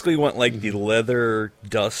 You basically want, like, the leather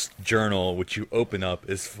dust journal, which you open up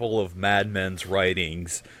is full of Mad Men's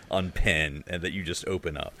writings on pen, and that you just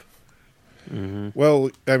open up. Mm-hmm.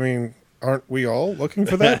 Well, I mean, aren't we all looking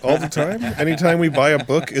for that all the time? Anytime we buy a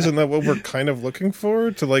book, isn't that what we're kind of looking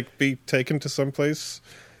for? To like be taken to some place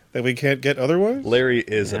that we can't get otherwise? Larry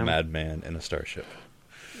is a madman in a starship.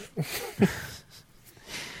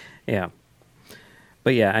 Yeah.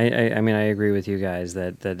 But yeah, I mean, I agree with you guys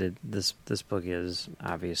that this book is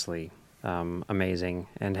obviously amazing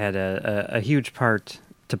and had a huge part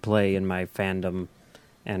to play in my fandom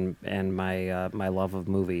and my my love of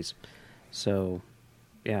movies. So,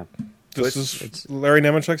 yeah. This is Larry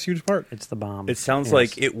Nemecek's huge part. It's the bomb. It sounds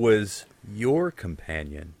like it was your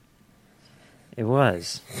companion. It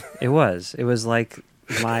was. It was. It was like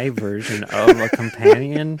my version of a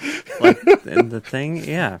companion, like the thing.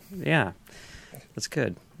 Yeah, yeah. That's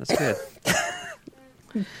good. That's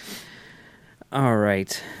good. All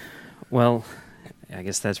right. Well, I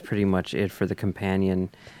guess that's pretty much it for the companion.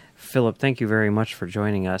 Philip, thank you very much for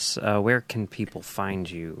joining us. Where can people find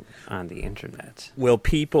you on the internet? Well,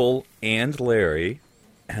 people and Larry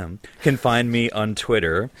can find me on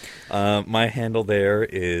Twitter. My handle there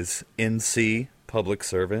is NC Public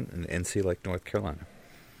Servant, and NC like North Carolina.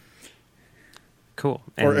 Cool.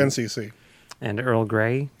 Or NCC. And Earl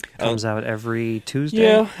Grey comes out every Tuesday?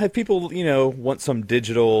 Yeah, if people, want some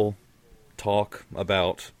digital talk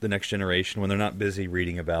about the next generation when they're not busy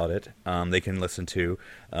reading about it, they can listen to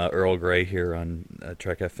Earl Grey here on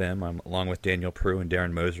Trek FM. I'm along with Daniel Prue and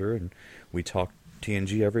Darren Moser, and we talk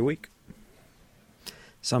TNG every week.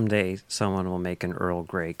 Someday someone will make an Earl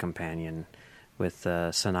Grey companion with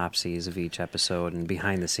synopses of each episode and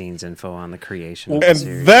behind-the-scenes info on the creation of the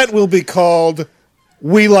series. And that will be called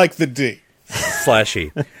We Like the D.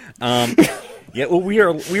 Flashy. Yeah, well,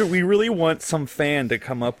 we really want some fan to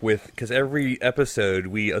come up with, because every episode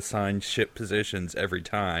we assign ship positions every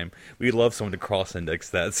time. We'd love someone to cross-index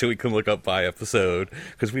that so we can look up by episode,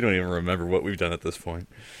 because we don't even remember what we've done at this point.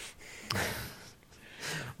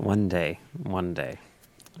 One day.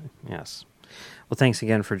 Yes. Well, thanks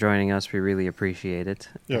again for joining us. We really appreciate it.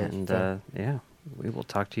 Yeah, and we will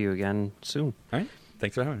talk to you again soon. All right.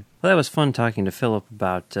 Thanks for having me. Well, that was fun talking to Philip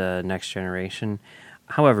about Next Generation.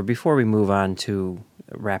 However, before we move on to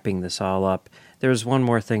wrapping this all up, there's one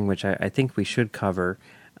more thing which I think we should cover.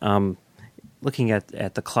 Looking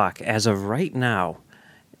at the clock, as of right now,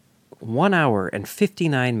 1 hour and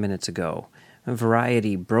 59 minutes ago,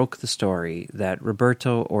 Variety broke the story that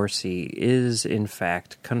Roberto Orci is, in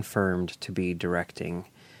fact, confirmed to be directing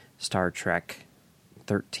Star Trek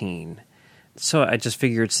 13. So I just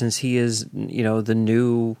figured, since he is, the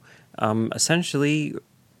new, essentially,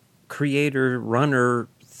 creator, runner,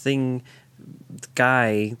 thing,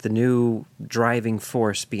 guy, the new driving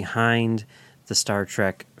force behind the Star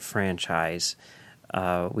Trek franchise,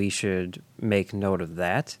 we should make note of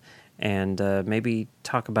that and maybe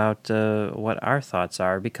talk about what our thoughts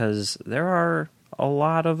are, because there are a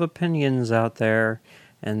lot of opinions out there,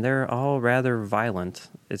 and they're all rather violent.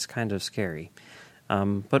 It's kind of scary.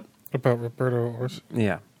 But about Roberto Orci?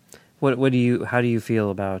 Yeah. How do you feel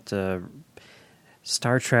about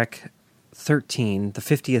Star Trek 13, the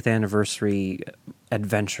 50th anniversary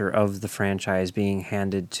adventure of the franchise, being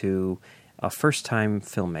handed to a first-time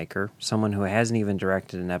filmmaker, someone who hasn't even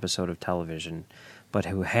directed an episode of television, but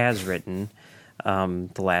who has written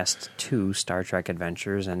the last two Star Trek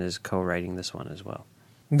adventures and is co-writing this one as well?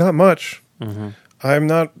 Not much. Mm-hmm. I'm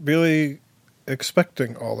not really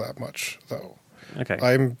expecting all that much, though. Okay.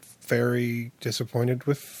 I'm very disappointed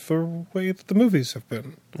with the way that the movies have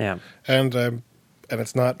been. Yeah. And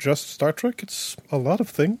it's not just Star Trek, it's a lot of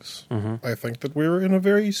things. Mm-hmm. I think that we're in a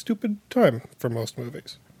very stupid time for most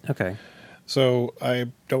movies. Okay. So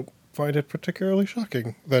I don't find it particularly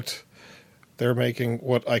shocking that they're making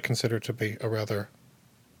what I consider to be a rather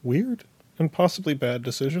weird and possibly bad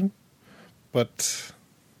decision. But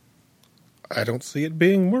I don't see it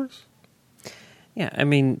being worse. Yeah, I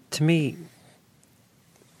mean, to me,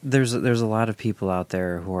 there's a lot of people out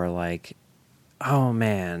there who are like, oh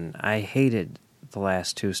man, I hated the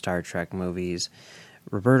last two Star Trek movies.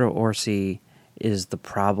 Roberto Orci is the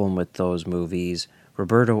problem with those movies.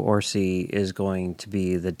 Roberto Orci is going to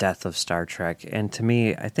be the death of Star Trek. And to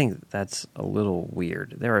me, I think that's a little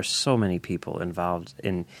weird. There are so many people involved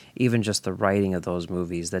in even just the writing of those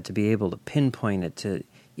movies that to be able to pinpoint it to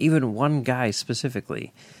even one guy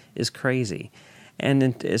specifically is crazy.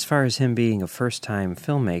 And as far as him being a first-time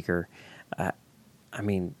filmmaker, I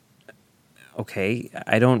mean, okay,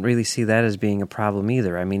 I don't really see that as being a problem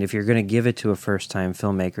either. I mean, if you're going to give it to a first-time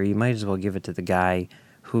filmmaker, you might as well give it to the guy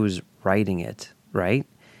who's writing it, right?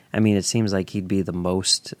 I mean, it seems like he'd be the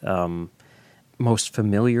most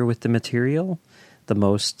familiar with the material, the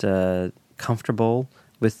most comfortable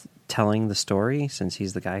with telling the story, since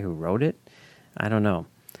he's the guy who wrote it. I don't know.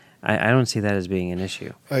 I don't see that as being an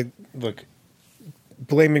issue. Look,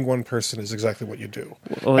 blaming one person is exactly what you do.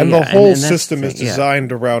 Well, and yeah, the whole and that's the system is thing, yeah.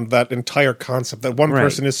 designed around that entire concept, that one Right.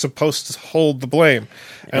 person is supposed to hold the blame.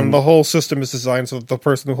 And And- the whole system is designed so that the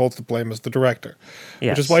person who holds the blame is the director.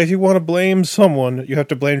 Yes. Which is why if you want to blame someone, you have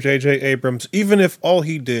to blame J.J. Abrams, even if all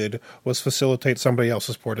he did was facilitate somebody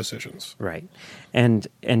else's poor decisions. Right, and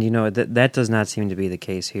that does not seem to be the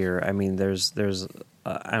case here. I mean, there's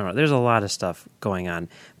I don't know, there's a lot of stuff going on,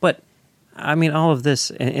 but I mean, all of this,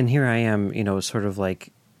 and here I am, sort of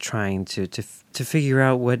like trying to figure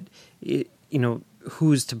out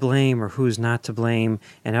who's to blame or who's not to blame,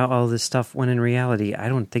 and all this stuff. When in reality, I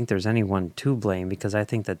don't think there's anyone to blame because I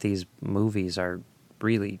think that these movies are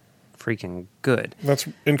really freaking good. That's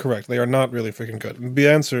incorrect. They are not really freaking good. The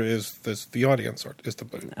answer is the audience is the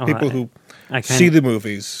people who see the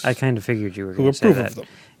movies. I kind of figured you were who going to say approve that. of them.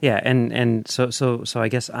 Yeah, and so I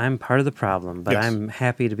guess I'm part of the problem, but Yes. I'm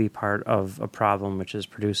happy to be part of a problem which is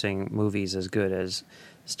producing movies as good as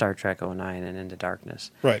Star Trek 09 and Into Darkness.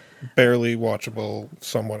 Right. Barely watchable,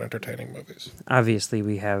 somewhat entertaining movies. Obviously,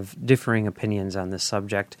 we have differing opinions on this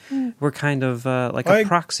subject. We're kind of like a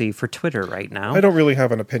proxy for Twitter right now. I don't really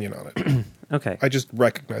have an opinion on it. Okay. I just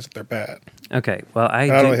recognize that they're bad. Okay. Well, I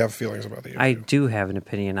don't do, really have feelings about the issue. I do have an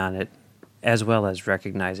opinion on it, as well as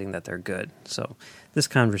recognizing that they're good. So this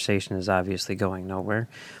conversation is obviously going nowhere.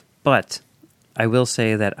 But I will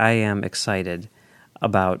say that I am excited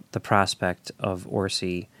about the prospect of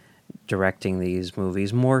Orci directing these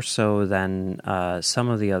movies, more so than some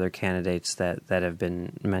of the other candidates that have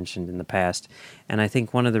been mentioned in the past. And I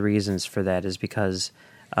think one of the reasons for that is because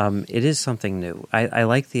it is something new. I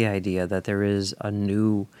like the idea that there is a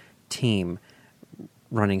new team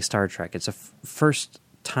running Star Trek. It's a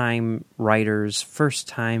first-time writers,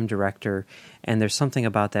 first-time director, and there's something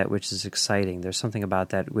about that which is exciting. There's something about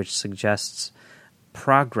that which suggests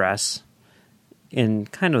progress in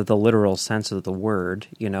kind of the literal sense of the word.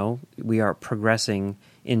 We are progressing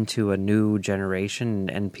into a new generation,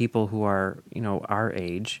 and people who are, our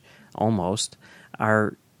age, almost,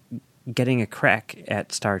 are getting a crack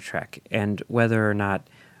at Star Trek. And whether or not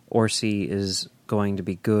Orci is going to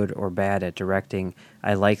be good or bad at directing,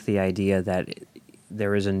 I like the idea that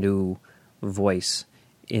there is a new voice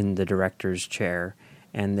in the director's chair,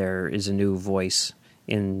 and there is a new voice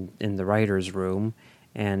in the writer's room,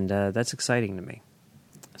 and that's exciting to me.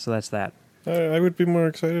 So that's that. I would be more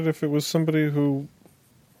excited if it was somebody who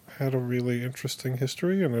had a really interesting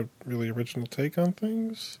history and a really original take on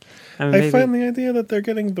things. I find the idea that they're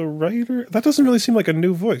getting the writer... That doesn't really seem like a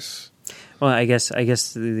new voice. Well, I guess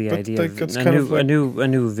the idea of a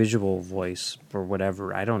new visual voice or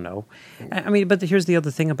whatever. I don't know. I mean, but here's the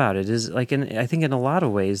other thing about it is, like, I think in a lot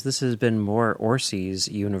of ways this has been more Orci's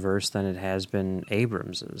universe than it has been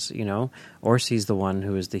Abrams's. Orci's the one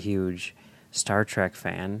who is the huge Star Trek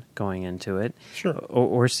fan going into it. Sure.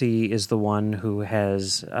 Orci is the one who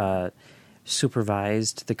has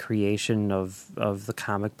supervised the creation of the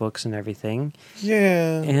comic books and everything.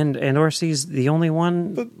 Yeah. And Orci's the only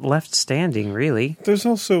one left standing, really. There's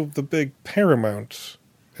also the big Paramount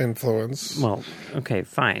influence. Well, okay,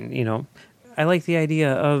 fine. I like the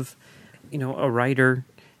idea of, a writer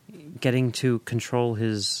getting to control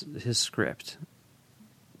his script.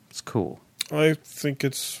 It's cool. I think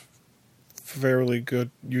it's fairly good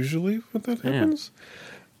usually when that happens.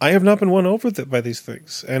 I have not been won over by these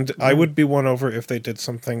things, and I would be won over if they did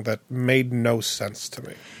something that made no sense to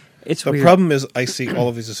me. The problem is I see all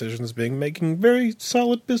of these decisions making very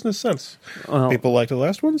solid business sense. Well, people like the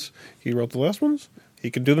last ones. He wrote the last ones. He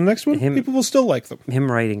can do the next one. People will still like them.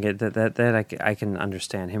 Him writing it, that I can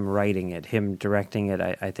understand. Him writing it, him directing it,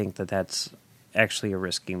 I think that's actually a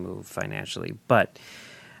risky move financially. But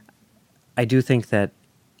I do think that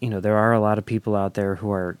there are a lot of people out there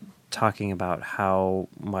who are talking about how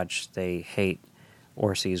much they hate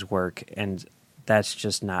Orci's work, and that's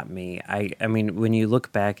just not me. I mean, when you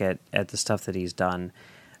look back at the stuff that he's done,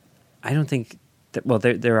 I don't think that... Well,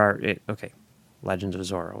 there are... Okay, Legends of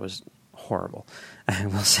Zorro was horrible. I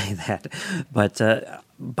will say that. But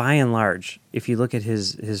by and large, if you look at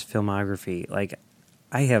his filmography, like,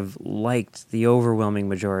 I have liked the overwhelming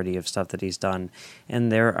majority of stuff that he's done,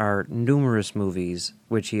 and there are numerous movies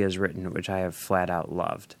which he has written which I have flat out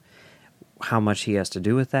loved. How much he has to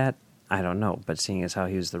do with that, I don't know, but seeing as how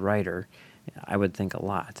he was the writer, I would think a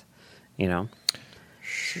lot,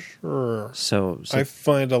 Sure. So I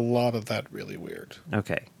find a lot of that really weird.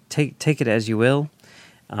 Okay. Take it as you will,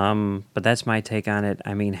 but that's my take on it.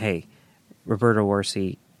 I mean, hey, Roberto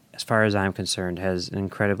Orci, as far as I'm concerned, has an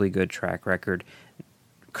incredibly good track record,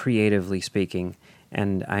 creatively speaking,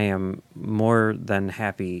 And I am more than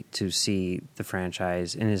happy to see the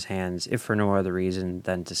franchise in his hands, if for no other reason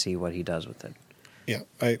than to see what he does with it. Yeah,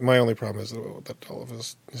 my only problem is that all of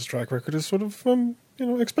his track record is sort of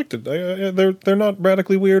expected. They're not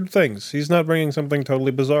radically weird things. He's not bringing something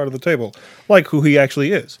totally bizarre to the table, like who he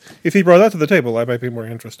actually is. If he brought that to the table, I might be more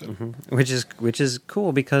interested. Mm-hmm. Which is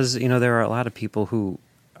cool because there are a lot of people who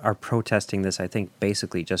are protesting this. I think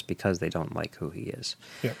basically just because they don't like who he is.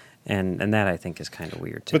 Yeah. And that I think is kind of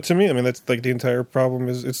weird too. But to me, I mean, that's like the entire problem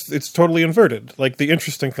is it's totally inverted. Like the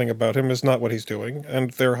interesting thing about him is not what he's doing,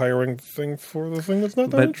 and they're hiring for the thing that's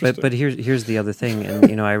not that interesting. But here's the other thing,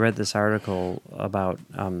 and I read this article about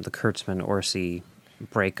the Kurtzman-Orci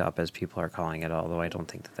breakup, as people are calling it, although I don't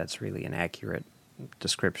think that that's really an accurate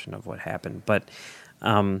description of what happened. But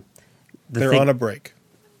they're on a break.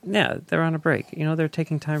 Yeah, they're on a break. They're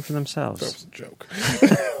taking time for themselves. That was a joke.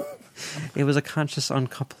 It was a conscious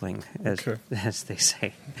uncoupling, as they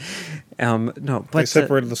say. No, but they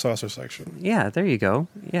separated the saucer section. Yeah, there you go.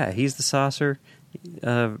 Yeah, he's the saucer.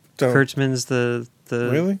 Kurtzman's the.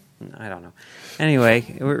 Really? I don't know.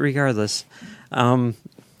 Anyway, regardless, but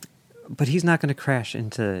he's not going to crash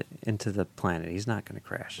into the planet. He's not going to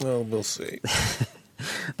crash. Well, we'll see.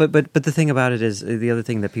 But the thing about it is, the other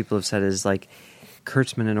thing that people have said is like,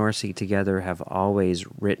 Kurtzman and Orci together have always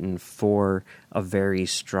written for a very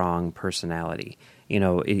strong personality.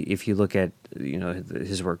 If you look at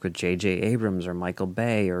his work with J.J. Abrams or Michael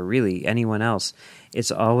Bay or really anyone else,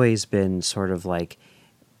 it's always been sort of like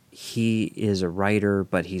he is a writer,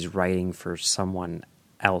 but he's writing for someone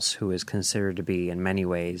else who is considered to be, in many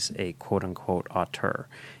ways, a quote-unquote auteur.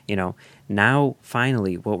 Now,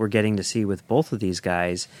 finally, what we're getting to see with both of these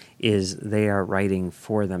guys is they are writing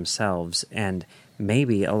for themselves, and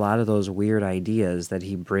maybe a lot of those weird ideas that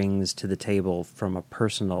he brings to the table from a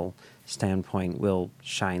personal standpoint will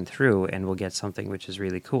shine through, and we'll get something which is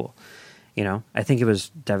really cool. I think it was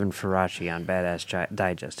Devin Faraci on Badass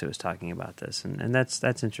Digest who was talking about this, and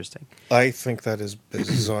that's interesting. I think that is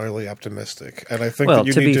bizarrely optimistic, and I think that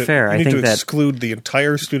you need to exclude the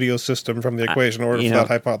entire studio system from the equation in order for that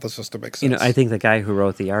hypothesis to make sense. I think the guy who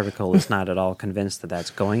wrote the article is not at all convinced that that's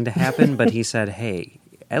going to happen, but he said, hey,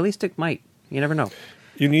 at least it might. You never know.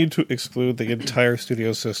 You need to exclude the entire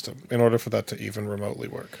studio system in order for that to even remotely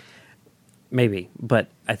work. Maybe, but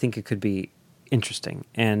I think it could be interesting,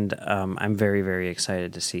 and I'm very, very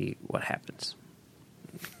excited to see what happens.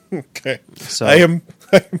 Okay, so I am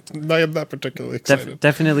not particularly excited.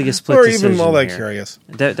 Definitely a split decision, or even all that curious.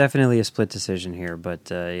 Definitely a split decision here, but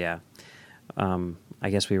yeah, I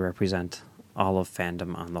guess we represent all of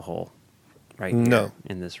fandom on the whole, right? No,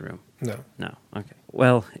 in this room, no. Okay.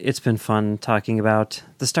 Well, it's been fun talking about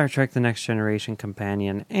the Star Trek: The Next Generation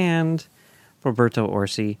companion and Roberto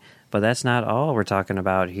Orci. But that's not all we're talking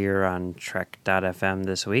about here on Trek.fm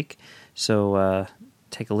this week. So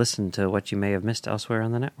take a listen to what you may have missed elsewhere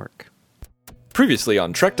on the network. Previously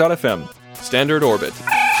on Trek.fm, Standard Orbit.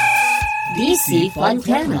 DC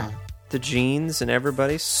Fontana. The Genes and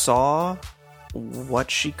everybody saw what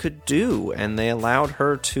she could do, and they allowed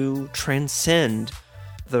her to transcend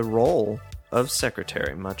the role of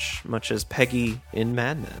secretary, much as Peggy in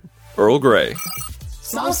Mad Men. Earl Grey.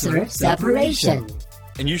 Saucer separation.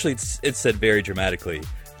 And usually it's said very dramatically.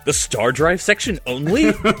 The star drive section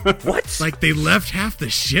only? What? Like they left half the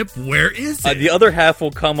ship? Where is it? The other half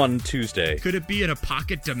will come on Tuesday. Could it be in a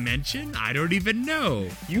pocket dimension? I don't even know.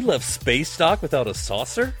 You left space dock without a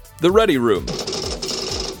saucer? The Ready Room.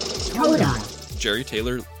 Coda. Jerry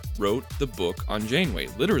Taylor wrote the book on Janeway.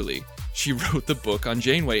 Literally, she wrote the book on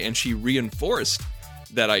Janeway, and she reinforced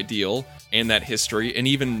that ideal and that history and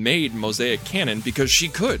even made Mosaic canon because she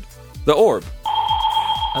could. The Orb.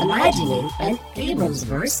 Imagining an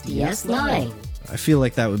Abrams-verse DS9. I feel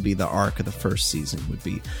like that would be the arc of the first season, would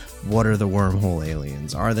be, what are the wormhole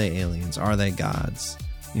aliens? Are they aliens? Are they gods?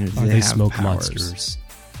 Do they have smoke powers? monsters?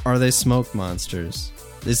 Are they smoke monsters?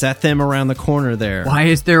 Is that them around the corner there? Why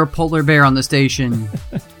is there a polar bear on the station?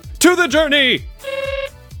 To the journey!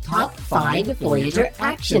 Top 5 Voyager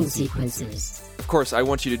action sequences. Of course, I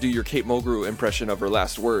want you to do your Kate Mulgrew impression of her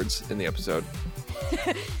last words in the episode.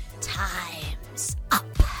 Time's up.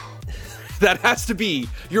 That has to be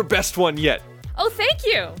your best one yet. Oh, thank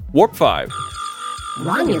you. Warp 5.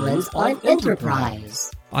 Romulans on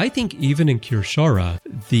Enterprise. I think even in Kirshara,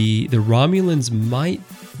 the Romulans might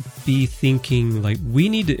be thinking, like, we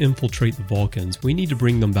need to infiltrate the Vulcans. We need to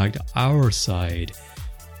bring them back to our side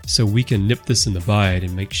so we can nip this in the bud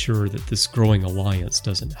and make sure that this growing alliance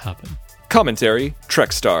doesn't happen. Commentary,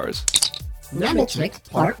 Trek Stars. Nemecek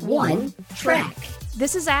Part 1, Trek.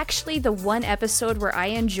 This is actually the one episode where I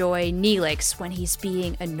enjoy Neelix when he's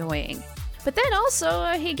being annoying. But then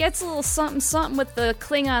also, he gets a little something with the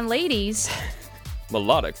Klingon ladies.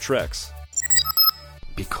 Melodic Treks.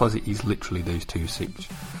 Because it is literally these two ships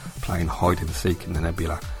playing hide and seek in the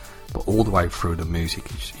nebula, but all the way through the music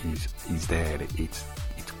is there. It's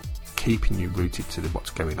keeping you rooted to what's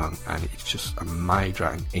going on, and it's just a major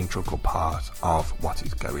and integral part of what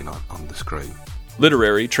is going on the screen.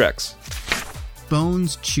 Literary Treks.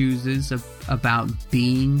 Bones chooses about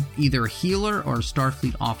being either a healer or a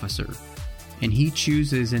Starfleet officer. And he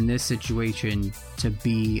chooses in this situation to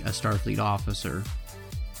be a Starfleet officer.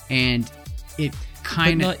 And it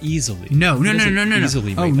kind of... But not easily. No.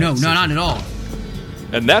 Easily oh, no, not at all.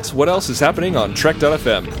 And that's what else is happening on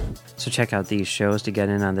Trek.fm. So check out these shows to get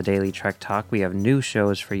in on the Daily Trek Talk. We have new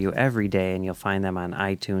shows for you every day, and you'll find them on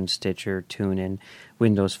iTunes, Stitcher, TuneIn,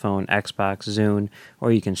 Windows Phone, Xbox, Zune,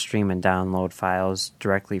 or you can stream and download files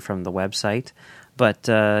directly from the website. But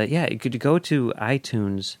you could go to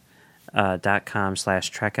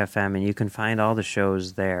iTunes.com/TrekFM, and you can find all the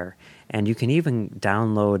shows there. And you can even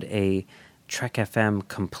download a Trek FM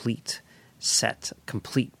complete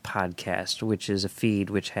podcast, which is a feed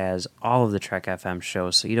which has all of the Trek FM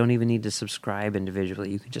shows, so you don't even need to subscribe individually.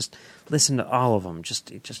 You can just listen to all of them, just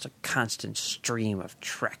a constant stream of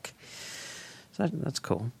Trek. So that's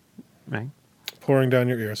cool, right? Pouring down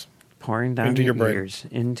your ears. Pouring down into your brain. ears,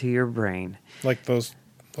 into your brain. Like those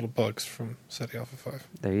little bugs from SETI Alpha 5.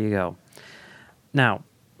 There you go. Now,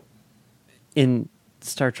 in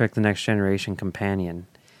Star Trek The Next Generation Companion,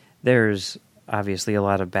 there's obviously a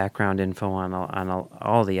lot of background info on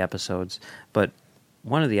all the episodes, but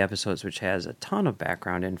one of the episodes which has a ton of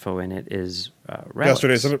background info in it is Relics.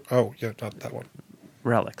 Yesterday's... Oh, yeah, not that one.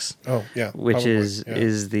 Relics. Oh, yeah. Which probably,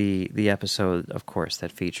 is the episode, of course, that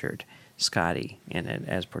featured Scotty in it,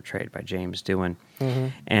 as portrayed by James Doohan. Mm-hmm.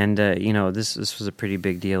 And, this was a pretty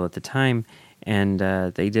big deal at the time, and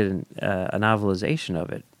they did a novelization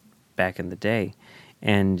of it back in the day,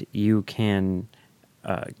 and you can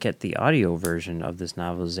get the audio version of this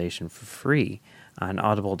novelization for free on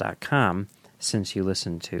audible.com since you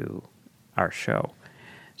listen to our show.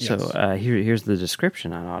 Yes. So here's the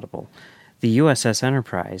description on Audible. The USS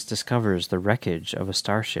Enterprise discovers the wreckage of a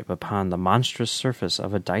starship upon the monstrous surface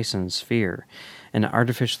of a Dyson sphere, an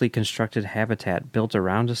artificially constructed habitat built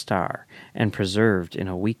around a star and preserved in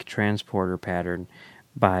a weak transporter pattern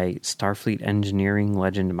by Starfleet engineering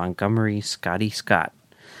legend Montgomery Scotty Scott.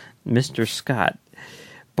 Mr. Scott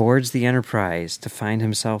boards the Enterprise to find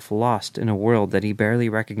himself lost in a world that he barely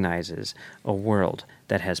recognizes, a world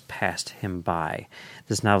that has passed him by.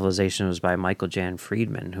 This novelization was by Michael Jan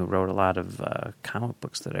Friedman, who wrote a lot of comic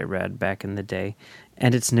books that I read back in the day,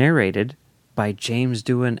 and it's narrated by James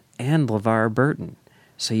Doohan and LeVar Burton,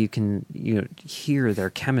 so you can hear their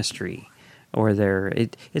chemistry, or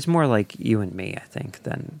it's more like you and me, I think,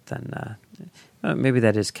 than maybe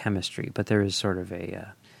that is chemistry, but there is sort of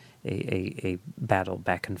a battle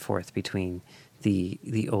back and forth between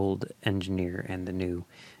the old engineer and the new,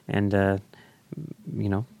 and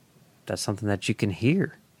that's something that you can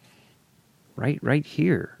hear right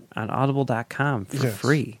here on audible.com for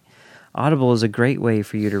free. Audible is a great way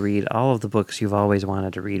for you to read all of the books you've always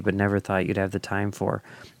wanted to read but never thought you'd have the time for.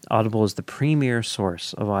 Audible is the premier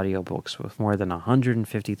source of audiobooks with more than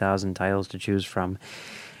 150,000 titles to choose from.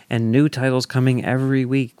 And new titles coming every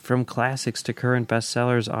week, from classics to current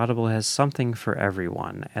bestsellers. Audible has something for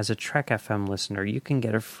everyone. As a Trek FM listener, you can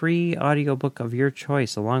get a free audiobook of your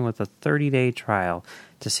choice along with a 30-day trial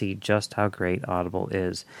to see just how great Audible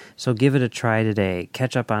is. So give it a try today.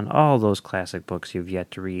 Catch up on all those classic books you've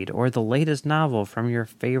yet to read, or the latest novel from your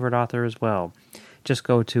favorite author as well. Just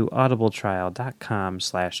go to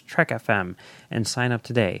audibletrial.com/TrekFM and sign up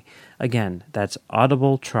today. Again, that's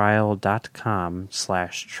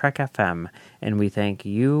audibletrial.com/TrekFM, and we thank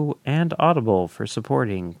you and Audible for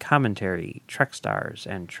supporting Commentary, Trek Stars,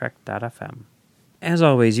 and Trek.fm. As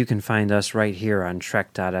always, you can find us right here on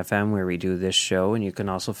Trek.fm where we do this show, and you can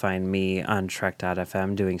also find me on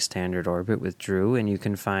Trek.fm doing Standard Orbit with Drew, and you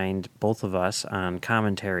can find both of us on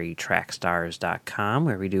Commentary, TrackStars.com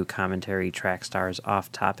where we do Commentary, Track Stars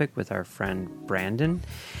Off Topic with our friend Brandon,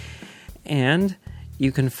 and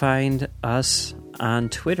you can find us on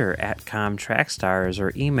Twitter at ComTrackStars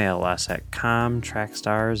or email us at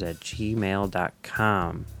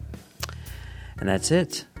comtrackstars@gmail.com. And that's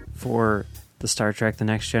it for the Star Trek The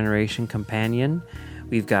Next Generation Companion.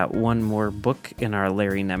 We've got one more book in our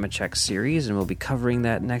Larry Nemecek series, and we'll be covering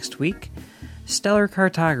that next week. Stellar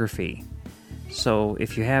Cartography. So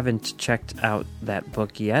if you haven't checked out that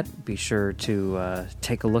book yet, be sure to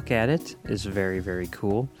take a look at it. It's very, very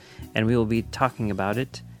cool. And we will be talking about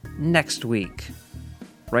it next week,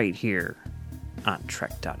 right here on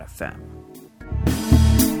Trek.fm.